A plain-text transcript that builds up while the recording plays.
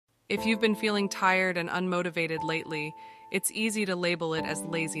If you've been feeling tired and unmotivated lately, it's easy to label it as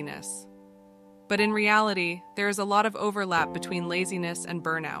laziness. But in reality, there is a lot of overlap between laziness and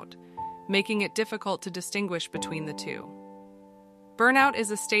burnout, making it difficult to distinguish between the two. Burnout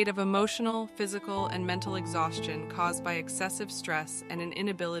is a state of emotional, physical, and mental exhaustion caused by excessive stress and an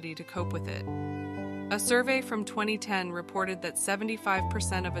inability to cope with it. A survey from 2010 reported that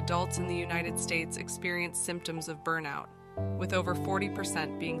 75% of adults in the United States experience symptoms of burnout, with over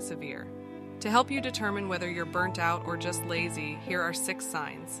 40% being severe. To help you determine whether you're burnt out or just lazy, here are 6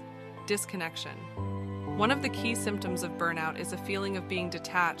 signs. Disconnection. One of the key symptoms of burnout is a feeling of being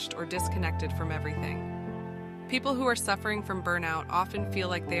detached or disconnected from everything. People who are suffering from burnout often feel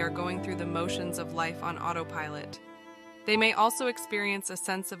like they are going through the motions of life on autopilot. They may also experience a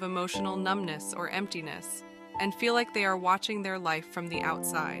sense of emotional numbness or emptiness, and feel like they are watching their life from the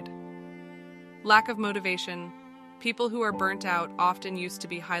outside. Lack of motivation. People who are burnt out often used to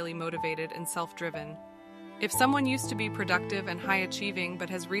be highly motivated and self-driven. If someone used to be productive and high-achieving but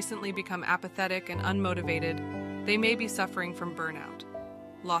has recently become apathetic and unmotivated, they may be suffering from burnout.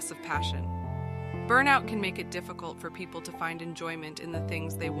 Loss of passion. Burnout can make it difficult for people to find enjoyment in the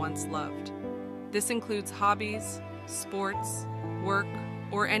things they once loved. This includes hobbies, sports, work,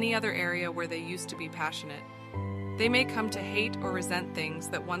 or any other area where they used to be passionate. They may come to hate or resent things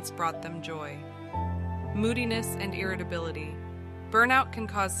that once brought them joy. Moodiness and irritability. Burnout can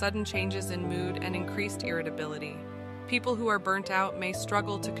cause sudden changes in mood and increased irritability. People who are burnt out may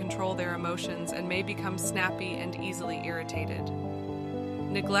struggle to control their emotions and may become snappy and easily irritated.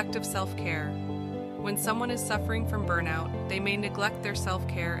 Neglect of self-care. When someone is suffering from burnout, they may neglect their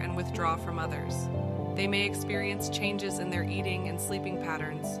self-care and withdraw from others. They may experience changes in their eating and sleeping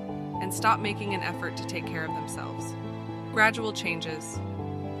patterns and stop making an effort to take care of themselves. Gradual changes.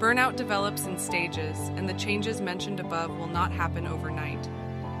 Burnout develops in stages, and the changes mentioned above will not happen overnight.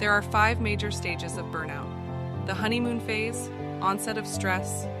 There are 5 major stages of burnout: the honeymoon phase, onset of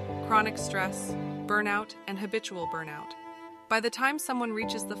stress, chronic stress, burnout, and habitual burnout. By the time someone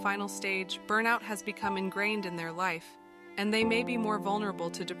reaches the final stage, burnout has become ingrained in their life, and they may be more vulnerable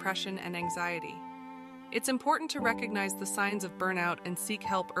to depression and anxiety. It's important to recognize the signs of burnout and seek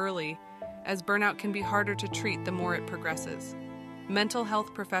help early, as burnout can be harder to treat the more it progresses. Mental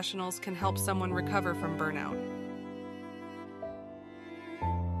health professionals can help someone recover from burnout.